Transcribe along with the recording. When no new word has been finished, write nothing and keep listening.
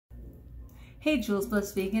Hey, Jules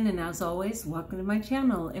Blessed Vegan, and as always, welcome to my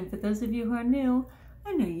channel. And for those of you who are new,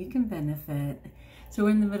 I know you can benefit. So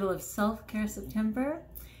we're in the middle of Self-Care September,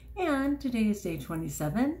 and today is day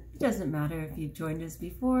 27. It doesn't matter if you've joined us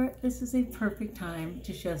before, this is a perfect time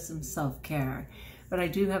to show some self-care. But I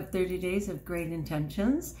do have 30 days of great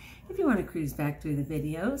intentions if you want to cruise back through the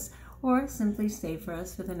videos, or simply stay for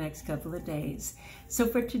us for the next couple of days. So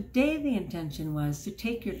for today, the intention was to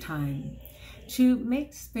take your time, to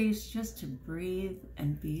make space just to breathe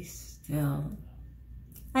and be still.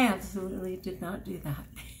 I absolutely did not do that.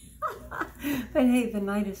 But hey, the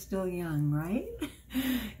night is still young, right?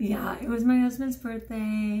 Yeah, it was my husband's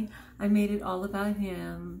birthday. I made it all about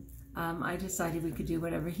him. I decided we could do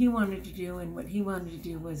whatever he wanted to do, and what he wanted to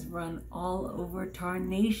do was run all over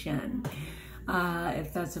Tarnation,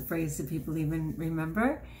 if that's a phrase that people even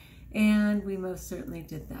remember. And we most certainly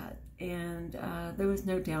did that. And there was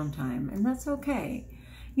no downtime, and that's okay.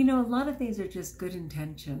 You know, a lot of these are just good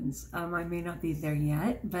intentions. I may not be there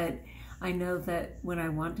yet, but I know that when I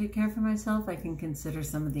want to care for myself, I can consider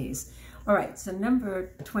some of these. All right, so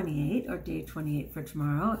number 28, or day 28 for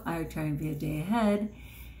tomorrow, I would try and be a day ahead,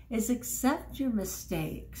 is accept your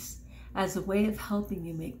mistakes as a way of helping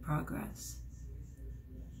you make progress.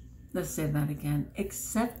 Let's say that again.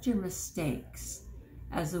 Accept your mistakes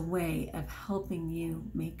as a way of helping you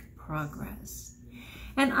make progress.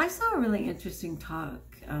 And I saw a really interesting talk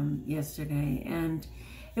yesterday, and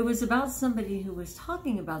it was about somebody who was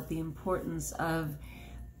talking about the importance of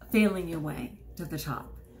failing your way to the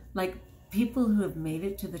top. Like people who have made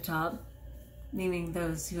it to the top, meaning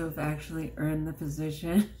those who have actually earned the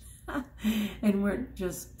position and weren't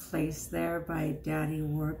just placed there by daddy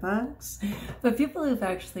warbucks, but people who've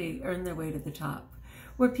actually earned their way to the top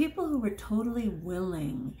were people who were totally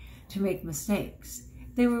willing to make mistakes.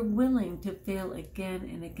 They were willing to fail again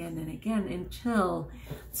and again and again until,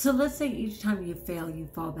 so let's say each time you fail, you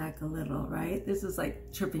fall back a little, right? This is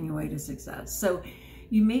like tripping your way to success. So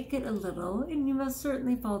you make it a little and you must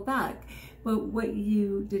certainly fall back. But what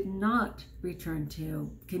you did not return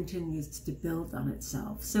to continues to build on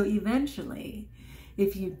itself. So eventually,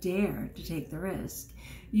 if you dare to take the risk,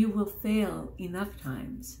 you will fail enough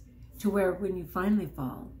times to where when you finally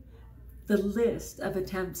fall, the list of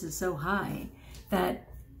attempts is so high that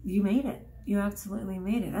you made it. You absolutely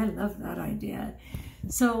made it. I love that idea.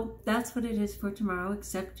 So that's what it is for tomorrow.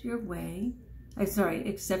 Accept your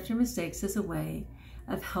mistakes as a way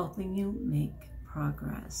of helping you make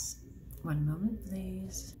progress. One moment,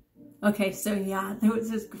 please. Okay, so yeah, there was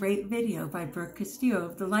this great video by Brooke Castillo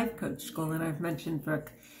of the Life Coach School, and I've mentioned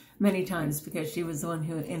Brooke many times because she was the one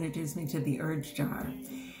who introduced me to the Urge Jar.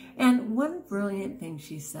 And one brilliant thing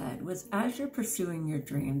she said was, as you're pursuing your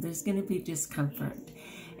dream, there's going to be discomfort.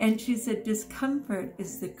 And she said, discomfort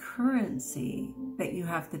is the currency that you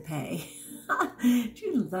have to pay. Do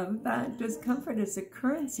you love that? Discomfort is the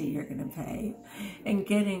currency you're going to pay in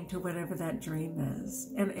getting to whatever that dream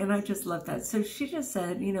is. And I just love that. So she just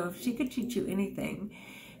said, you know, if she could teach you anything,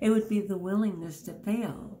 it would be the willingness to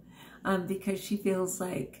fail. Because she feels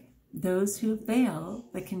like those who fail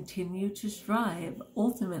but continue to strive,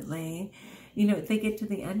 ultimately, you know, they get to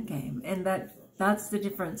the end game. And that's the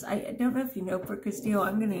difference. I don't know if you know Brooke Castillo.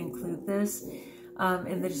 I'm going to include this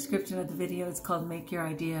in the description of the video. It's called Make Your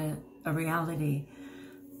Idea a Reality.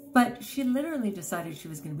 But she literally decided she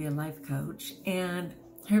was going to be a life coach. And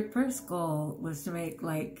her first goal was to make,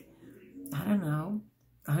 like, I don't know,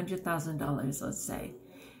 $100,000, let's say.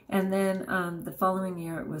 And then the following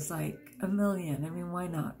year, it was like $1 million. I mean, why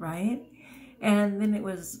not, right? And then it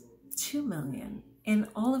was $2 million. And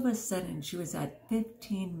all of a sudden, she was at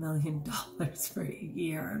 $15 million for a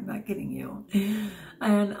year. I'm not kidding you.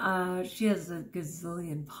 And she has a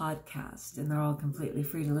gazillion podcasts, and they're all completely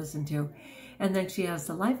free to listen to. And then she has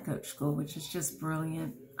the Life Coach School, which is just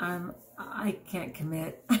brilliant. I can't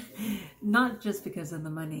commit, not just because of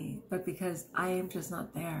the money, but because I am just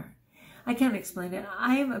not there. I can't explain it.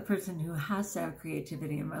 I am a person who has to have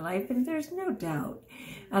creativity in my life, and there's no doubt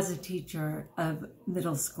as a teacher of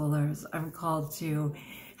middle schoolers, I'm called to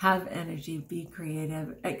have energy, be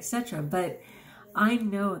creative, etc. But I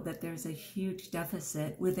know that there's a huge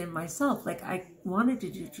deficit within myself. Like, I wanted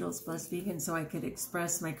to do Jules Blessed Vegan so I could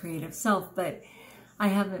express my creative self, but I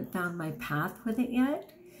haven't found my path with it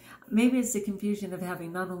yet. Maybe it's the confusion of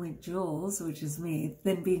having not only Jules, which is me,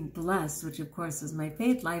 then being blessed, which of course is my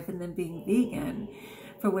faith life, and then being vegan,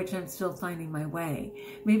 for which I'm still finding my way.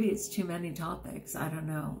 Maybe it's too many topics, I don't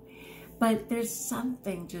know. But there's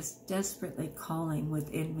something just desperately calling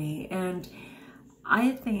within me. And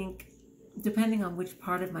I think, depending on which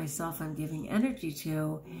part of myself I'm giving energy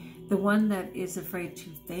to, the one that is afraid to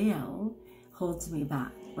fail holds me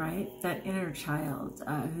back. right? That inner child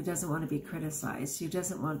who doesn't want to be criticized, who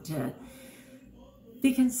doesn't want to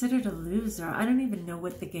be considered a loser. I don't even know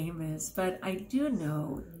what the game is, but I do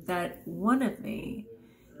know that one of me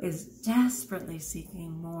is desperately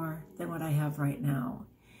seeking more than what I have right now.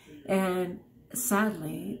 And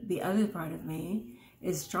sadly, the other part of me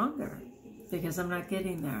is stronger because I'm not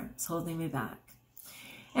getting there. It's holding me back.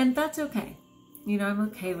 And that's okay. You know, I'm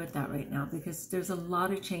okay with that right now because there's a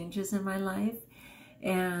lot of changes in my life,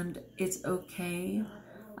 and it's okay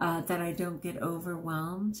that I don't get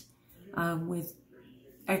overwhelmed with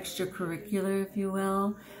extracurricular, if you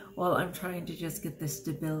will, while I'm trying to just get the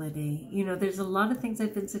stability. You know, there's a lot of things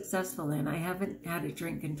I've been successful in. I haven't had a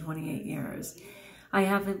drink in 28 years. I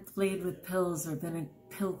haven't played with pills or been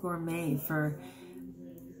a pill gourmet for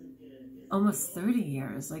almost 30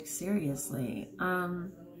 years, like seriously.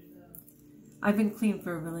 I've been clean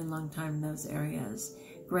for a really long time in those areas.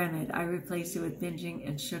 Granted, I replaced it with binging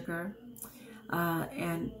and sugar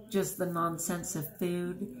and just the nonsense of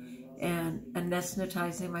food and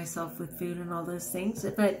anesthetizing myself with food and all those things.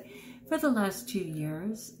 But for the last 2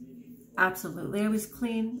 years, absolutely, I was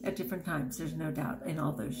clean at different times. There's no doubt in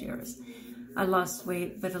all those years. I lost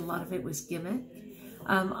weight, but a lot of it was gimmick.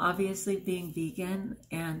 Obviously, being vegan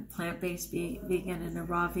and plant-based vegan and a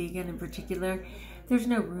raw vegan in particular, there's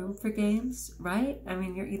no room for games, right? I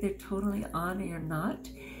mean, you're either totally on or you're not.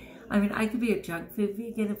 I mean, I could be a junk food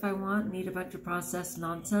vegan if I want and eat a bunch of processed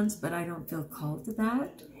nonsense, but I don't feel called to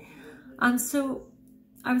that. So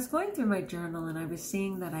I was going through my journal and I was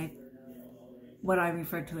seeing that what I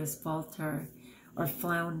refer to as falter or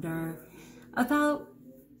flounder about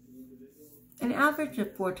an average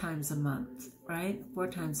of 4 times a month, right? 4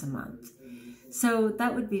 times a month. So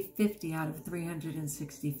that would be 50 out of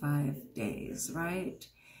 365 days, right?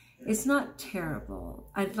 It's not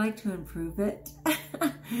terrible. I'd like to improve it,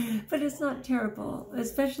 but it's not terrible,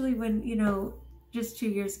 especially when, you know, just 2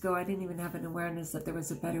 years ago, I didn't even have an awareness that there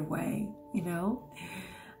was a better way, you know?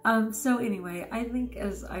 So anyway, I think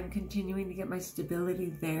as I'm continuing to get my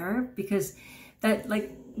stability there, because that,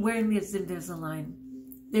 like, wearing this Invisalign,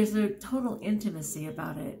 there's a total intimacy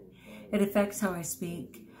about it. It affects how I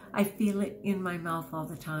speak. I feel it in my mouth all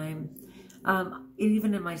the time.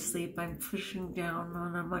 Even in my sleep, I'm pushing down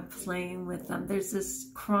on them, I'm playing with them. There's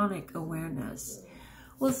this chronic awareness.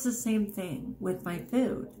 Well, it's the same thing with my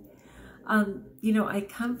food. You know, I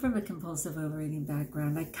come from a compulsive overeating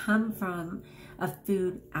background. I come from a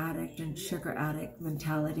food addict and sugar addict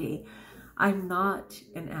mentality. I'm not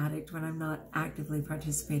an addict when I'm not actively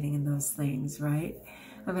participating in those things, right?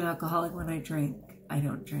 I'm an alcoholic when I drink. I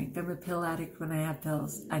don't drink. I'm a pill addict when I have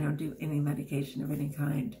pills. I don't do any medication of any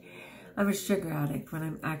kind. I'm a sugar addict when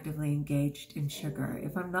I'm actively engaged in sugar.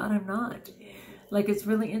 If I'm not, I'm not. Like, it's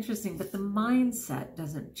really interesting, but the mindset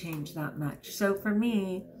doesn't change that much. So for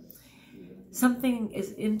me, something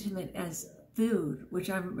as intimate as food, which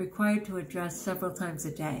I'm required to address several times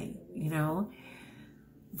a day, you know,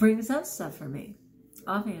 brings up stuff for me.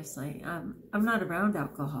 Obviously, I'm not around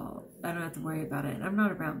alcohol. I don't have to worry about it. I'm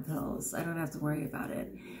not around pills. I don't have to worry about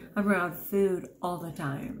it. I'm around food all the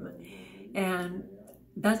time. And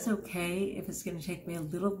that's okay if it's going to take me a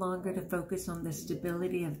little longer to focus on the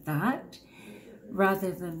stability of that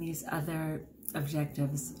rather than these other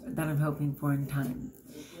objectives that I'm hoping for in time.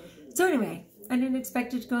 So anyway, I didn't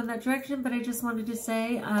expect it to go in that direction, but I just wanted to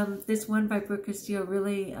say this one by Brooke Castillo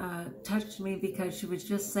really touched me because she was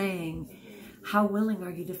just saying, how willing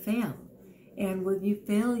are you to fail? And will you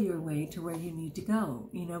fail your way to where you need to go?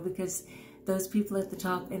 You know, because those people at the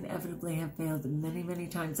top inevitably have failed many, many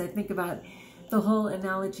times. I think about the whole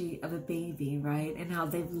analogy of a baby, right? And how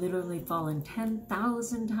they've literally fallen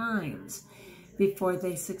 10,000 times before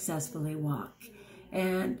they successfully walk.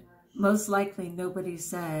 And most likely nobody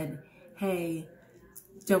said, hey,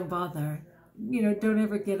 don't bother. You know, don't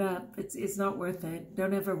ever get up. It's not worth it.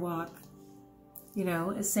 Don't ever walk. You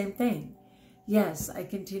know, it's the same thing. Yes, I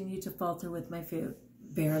continue to falter with my food.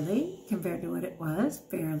 Barely, compared to what it was.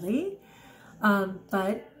 Barely.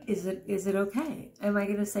 But is it okay? Am I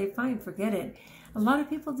going to say, fine, forget it? A lot of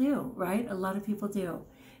people do, right? A lot of people do.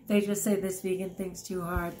 They just say this vegan thing's too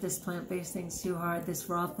hard. This plant-based thing's too hard. This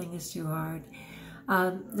raw thing is too hard.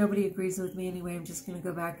 Nobody agrees with me anyway. I'm just going to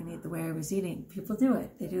go back and eat the way I was eating. People do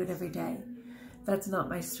it. They do it every day. That's not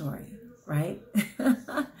my story, right?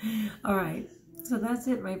 All right. So that's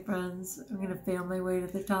it, my friends. I'm going to fail my way to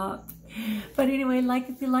the top. But anyway, like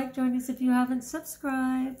if you like, join us if you haven't,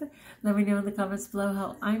 subscribe. Let me know in the comments below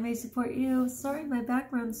how I may support you. Sorry, my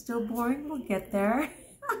background's still boring. We'll get there.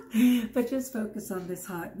 But just focus on this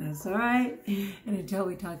hotness, all right? And until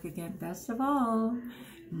we talk again, best of all,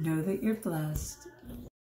 know that you're blessed.